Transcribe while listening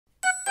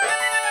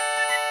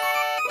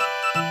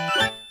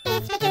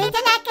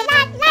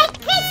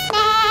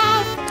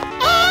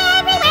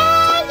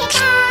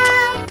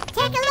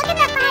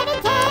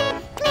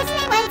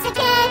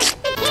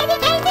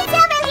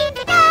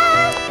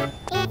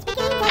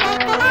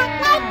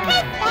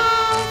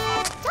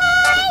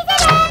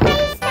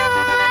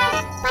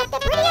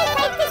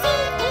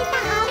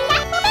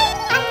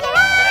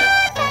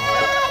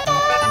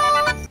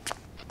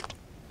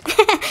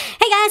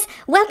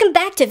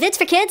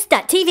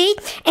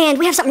And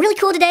we have something really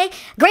cool today.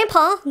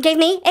 Grandpa gave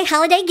me a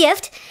holiday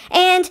gift,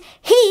 and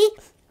he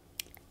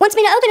wants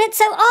me to open it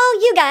so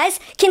all you guys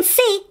can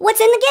see what's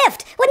in the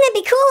gift. Wouldn't that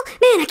be cool?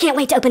 Man, I can't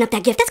wait to open up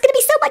that gift. That's going to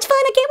be so much fun.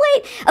 I can't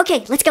wait.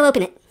 Okay, let's go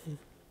open it.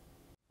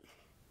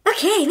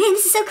 Okay, man,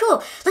 this is so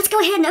cool. Let's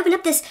go ahead and open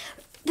up this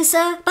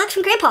box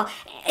from Grandpa.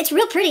 It's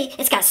real pretty.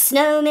 It's got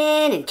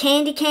snowmen and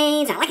candy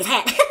canes. I like his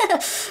hat.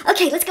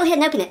 Okay, let's go ahead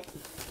and open it.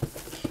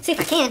 See if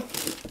I can.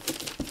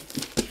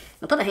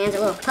 My puppet hands are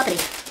a little puppety.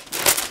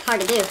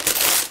 Hard to do.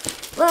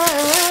 Whoa,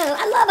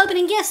 I love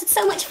opening gifts. It's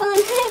so much fun.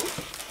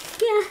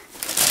 Yeah.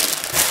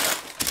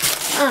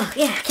 Oh,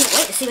 yeah, I can't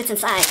wait to see what's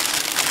inside.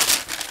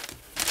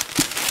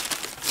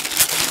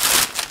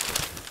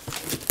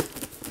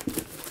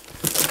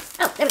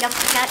 Oh, there we go.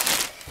 Got it.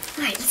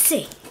 All right, let's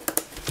see.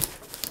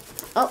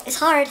 Oh, it's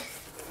hard.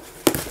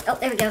 Oh,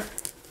 there we go.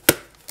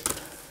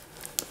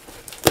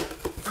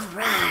 All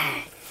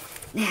right.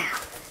 Now,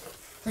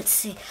 let's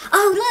see.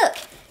 Oh, look.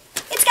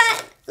 It's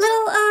got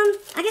little,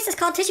 I guess it's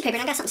called tissue paper,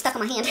 and I got something stuck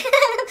on my hand.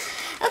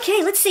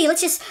 Okay, let's see. I'm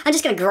just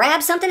going to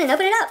grab something and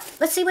open it up.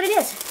 Let's see what it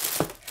is.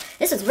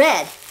 This is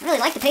red. I really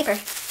like the paper.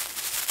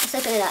 Let's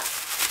open it up.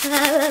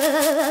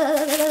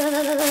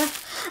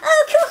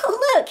 Oh, cool.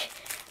 Look.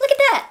 Look at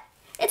that.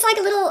 It's like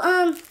a little,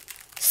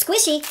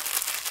 squishy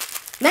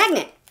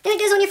magnet. And it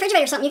goes on your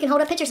refrigerator or something. You can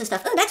hold up pictures and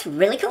stuff. Oh, that's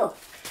really cool. All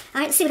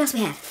right, let's see what else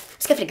we have.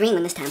 Let's go for the green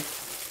one this time.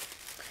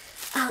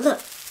 Oh, look.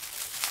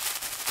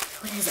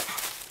 What is it?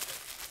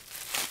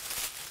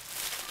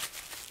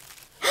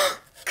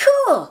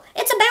 Cool.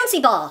 It's a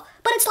bouncy ball,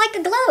 but it's like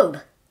a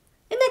globe.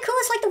 Isn't that cool?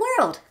 It's like the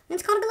world. And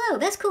it's called a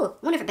globe. That's cool.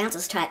 I wonder if it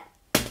bounces. Let's try it.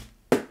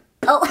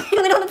 Oh,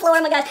 it went on the floor.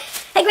 Oh, my gosh.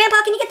 Hey,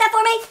 Grandpa, can you get that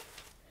for me?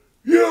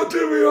 Yeah,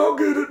 Timmy, I'll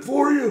get it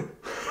for you.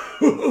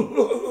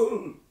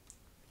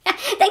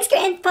 Thanks,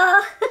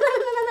 Grandpa.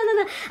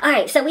 All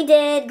right, so we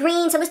did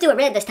green, so let's do a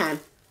red this time.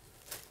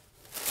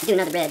 Do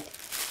another red.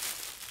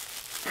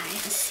 All right,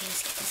 let's see.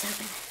 Let's get this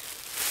open.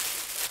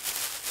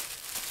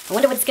 I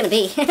wonder what it's going to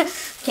be.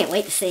 Can't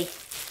wait to see.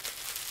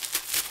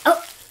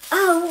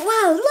 Oh,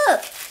 whoa,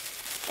 look.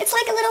 It's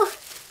like a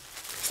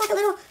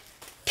little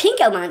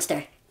pinko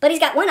monster. But he's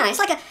got one eye. It's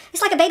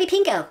like a baby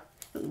pinko.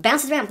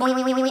 Bounces around. Boing,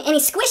 boing, boing, boing. And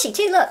he's squishy,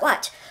 too. Look,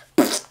 watch.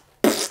 Man,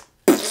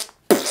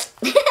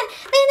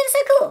 that is so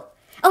cool.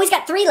 Oh, he's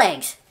got 3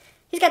 legs.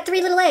 He's got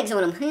 3 little legs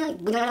on him.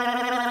 Man,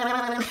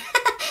 that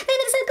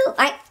is so cool.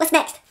 All right, what's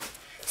next?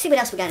 Let's see what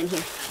else we got in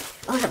here.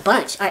 Oh, there's a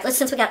bunch. All right,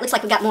 looks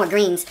like we got more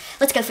greens.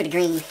 Let's go for the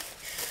green.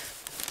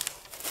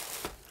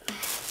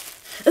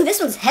 Ooh,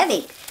 this one's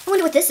heavy. I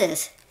wonder what this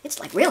is. It's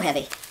like real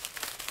heavy.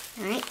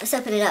 All right, let's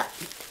open it up.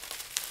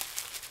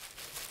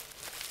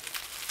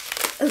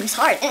 Ooh, it's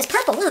hard. And it's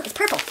purple. Look, it's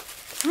purple. I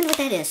wonder what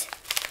that is.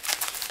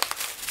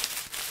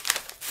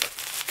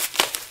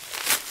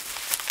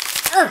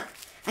 Oh,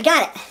 I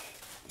got it.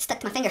 It stuck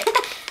to my finger.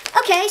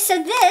 Okay,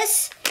 so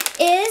this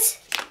is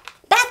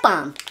bath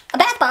bomb. A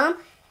bath bomb?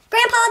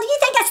 Grandpa, do you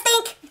think I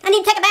stink? I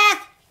need to take a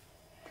bath.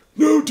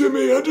 No,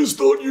 Timmy, I just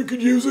thought you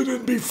could use it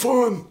and be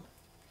fun.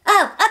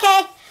 Oh,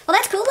 okay. Well,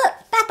 that's cool. Look,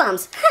 bath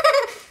bombs.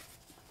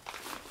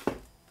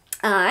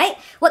 All right,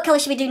 what color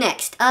should we do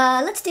next?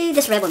 Let's do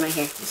this red one right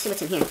here. Let's see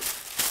what's in here.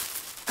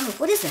 Oh,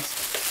 what is this?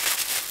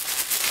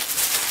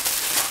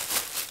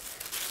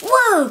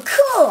 Whoa,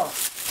 cool.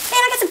 Man,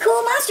 I got some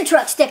cool monster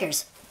truck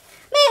stickers.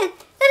 Man,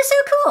 that is so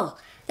cool.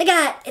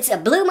 It's a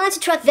blue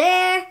monster truck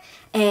there,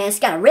 and it's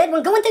got a red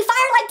one going through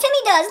fire like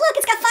Timmy does. Look,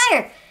 it's got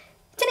fire.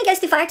 Timmy goes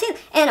through fire too.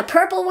 And a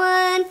purple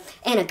one,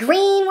 and a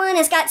green one.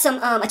 It's got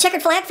some a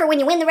checkered flag for when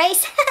you win the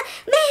race.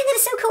 Man, that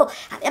is so cool.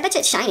 I bet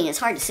you it's shiny. It's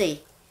hard to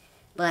see.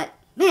 But,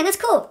 man, that's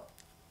cool.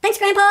 Thanks,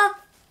 Grandpa.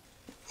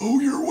 Oh,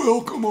 you're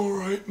welcome, all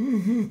right.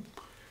 Mm-hmm.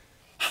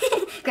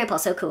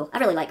 Grandpa's so cool. I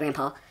really like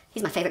Grandpa.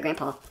 He's my favorite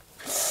Grandpa.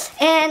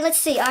 And let's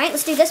see. All right,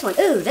 let's do this one.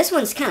 Ooh, this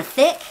one's kind of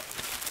thick.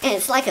 And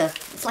it's like a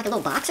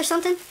little box or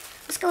something.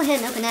 Let's go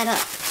ahead and open that up.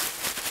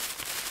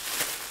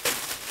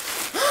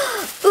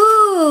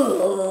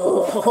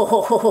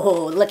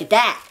 Ooh, look at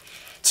that.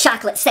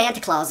 Chocolate Santa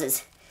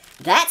Clauses.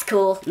 That's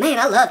cool. Man,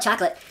 I love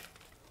chocolate.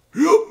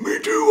 Yep, me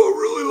too. I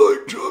really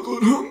like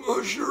chocolate.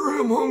 I sure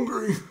am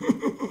hungry.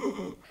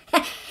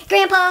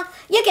 Grandpa,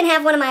 you can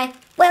have one of my...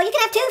 Well, you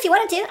can have 2 if you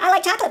wanted to. I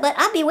like chocolate, but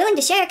I'd be willing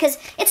to share because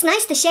it's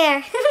nice to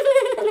share.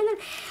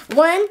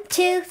 1,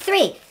 2,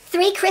 3.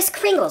 3 crisp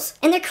Kringles.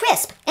 And they're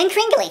crisp and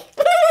kringly.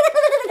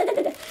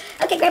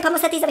 Okay, Grandpa, I'm going to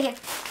set these over here.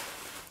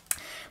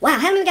 Wow,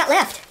 how many we got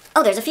left?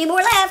 Oh, there's a few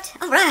more left.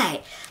 All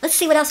right. Let's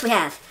see what else we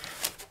have.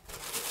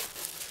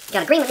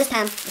 Got a green one this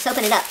time. Let's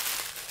open it up.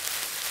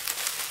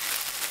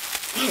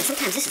 Man,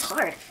 sometimes this is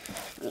hard.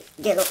 Let me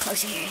get a little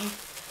closer here.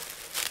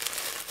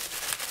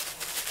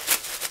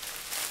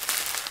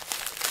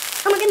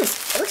 Oh my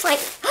goodness, it looks like...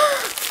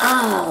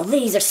 Oh,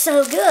 these are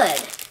so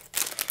good.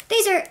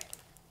 These are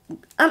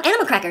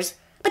animal crackers,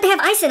 but they have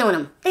icing on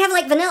them. They have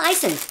like vanilla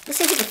icing. Let's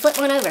see if we can flip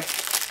one over.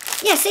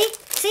 Yeah, see?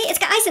 See, it's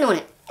got icing on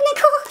it. Isn't that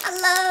cool? I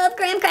love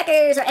graham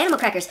crackers or animal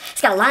crackers.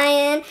 It's got a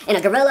lion and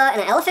a gorilla and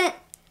an elephant.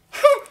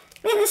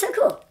 Man, that's so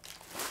cool.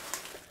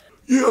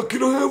 Yeah,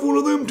 can I have one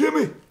of them,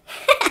 Timmy?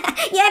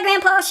 Yeah,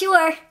 Grandpa,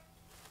 sure.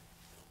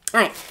 All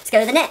right, let's go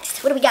to the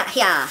next. What do we got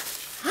here?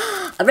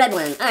 A red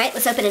one. All right,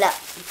 let's open it up.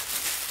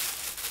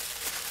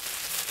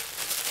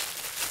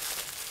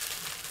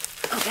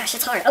 Oh gosh,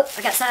 it's hard. Oh,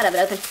 I got side of it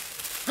open.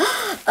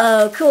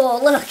 Oh,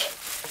 cool, look.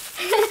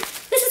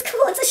 This is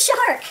cool, it's a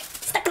shark.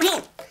 Stuck in my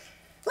hand.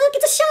 Look,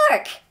 it's a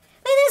shark.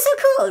 Man, that's so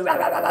cool. I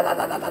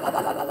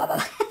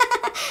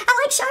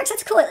like sharks,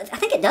 that's cool. I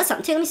think it does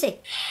something too, let me see.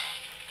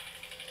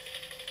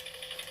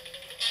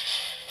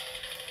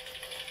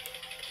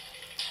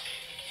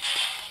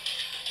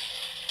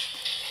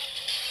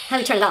 How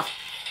do we turn it off?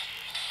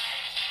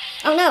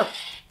 Oh no.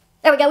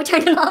 There we go, we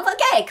turned it off.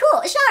 Okay, cool,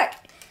 a shark.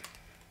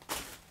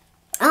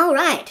 All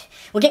right,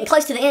 we're getting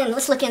close to the end.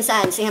 Let's look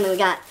inside and see how many we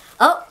got.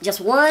 Oh, just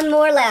one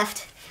more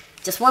left.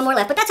 Just one more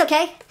left, but that's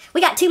okay.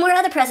 We got 2 more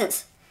other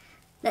presents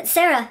that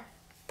Sarah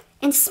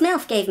and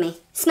Smelf gave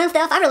me. Smelf the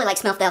elf, I really like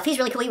Smelf the elf. He's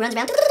really cool, he runs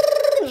around,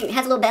 and he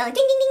has a little bell, and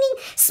ding, ding, ding, ding.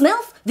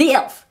 Smelf the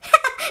elf.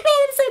 Man,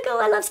 it's so cool,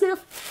 I love Smelf.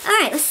 All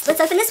right, let's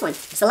open this one.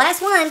 It's the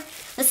last one.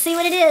 Let's see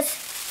what it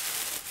is.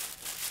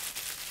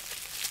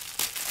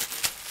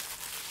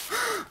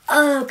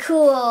 Oh,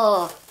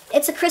 cool.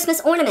 It's a Christmas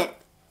ornament.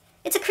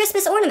 It's a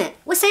Christmas ornament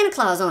with Santa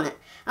Claus on it.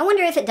 I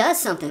wonder if it does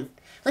something.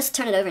 Let's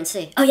turn it over and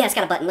see. Oh yeah, it's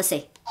got a button. Let's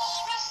see.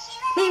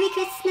 Merry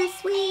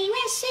Christmas, we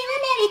wish you a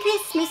Merry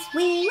Christmas.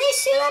 We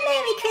wish you a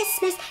Merry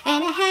Christmas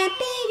and a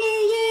Happy New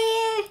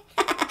Year.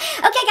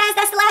 Okay guys,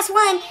 that's the last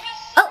one.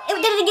 Oh,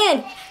 it did it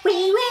again. We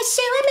wish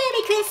you a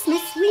Merry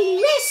Christmas. We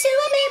wish you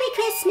a Merry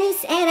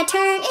Christmas and I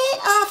turn it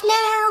off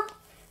now.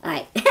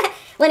 Alright.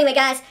 Well anyway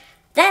guys,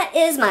 that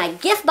is my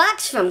gift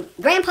box from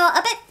Grandpa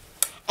Uppet.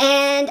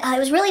 And it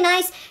was really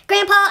nice.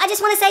 Grandpa, I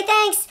just want to say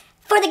thanks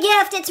for the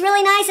gift. It's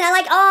really nice, and I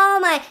like all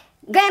my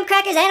graham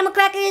crackers, animal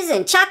crackers,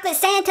 and chocolate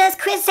Santas,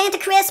 Santa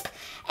Crisp,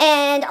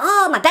 and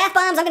all my bath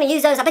bombs. I'm going to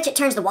use those. I bet you it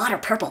turns the water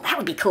purple. That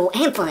would be cool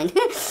and fun.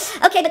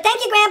 Okay, but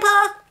thank you,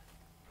 Grandpa.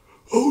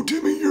 Oh,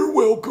 Timmy, you're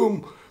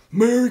welcome.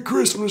 Merry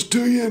Christmas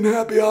to you and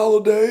happy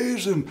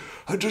holidays. And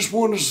I just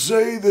want to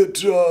say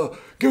that,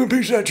 give me a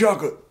piece of that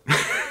chocolate.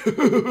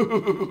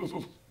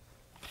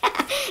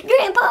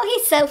 Grandpa,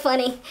 he's so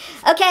funny.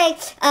 Okay,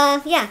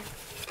 yeah.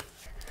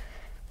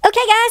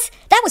 Okay, guys,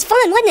 that was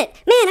fun, wasn't it?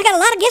 Man, I got a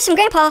lot of gifts from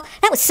Grandpa.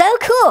 That was so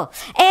cool.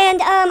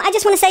 And I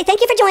just want to say thank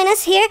you for joining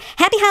us here.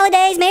 Happy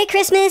holidays, Merry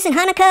Christmas, and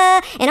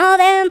Hanukkah, and all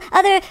them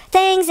other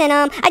things. And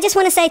I just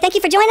want to say thank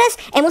you for joining us,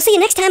 and we'll see you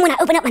next time when I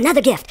open up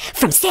another gift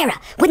from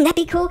Sarah. Wouldn't that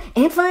be cool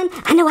and fun?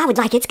 I know I would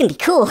like it. It's going to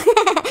be cool.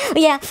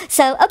 Yeah,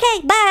 so,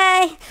 okay,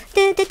 bye.